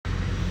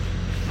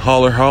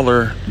Holler,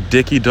 holler,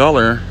 Dickie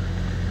Dollar.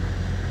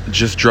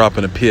 Just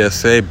dropping a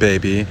PSA,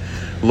 baby.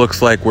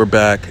 Looks like we're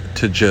back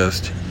to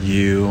just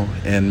you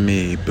and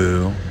me,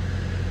 boo.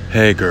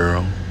 Hey,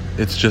 girl,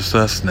 it's just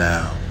us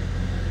now.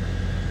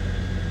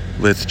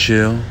 Let's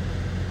chill,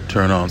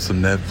 turn on some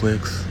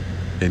Netflix,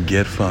 and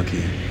get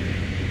funky.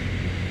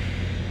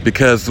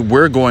 Because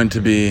we're going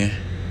to be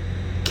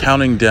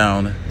counting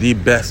down the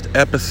best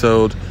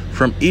episode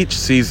from each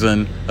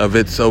season of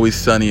It's Always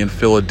Sunny in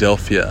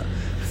Philadelphia.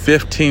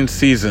 15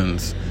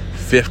 seasons,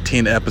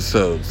 15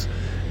 episodes.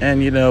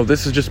 And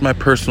this is just my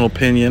personal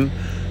opinion.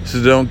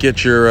 So don't get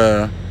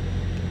get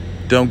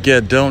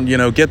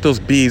those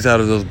bees out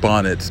of those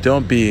bonnets.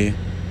 Don't be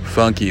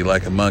funky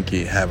like a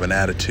monkey, have an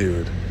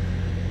attitude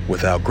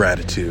without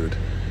gratitude.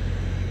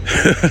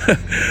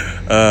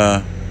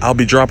 I'll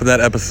be dropping that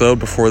episode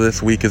before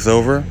this week is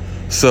over.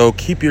 So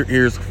keep your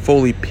ears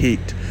fully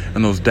peaked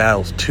and those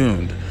dials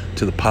tuned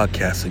to the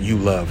podcast that you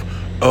love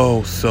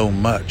oh so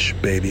much,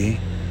 baby.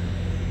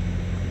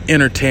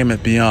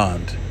 Entertainment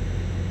Beyond,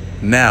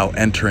 now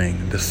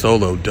entering the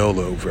solo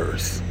Dolo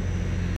verse.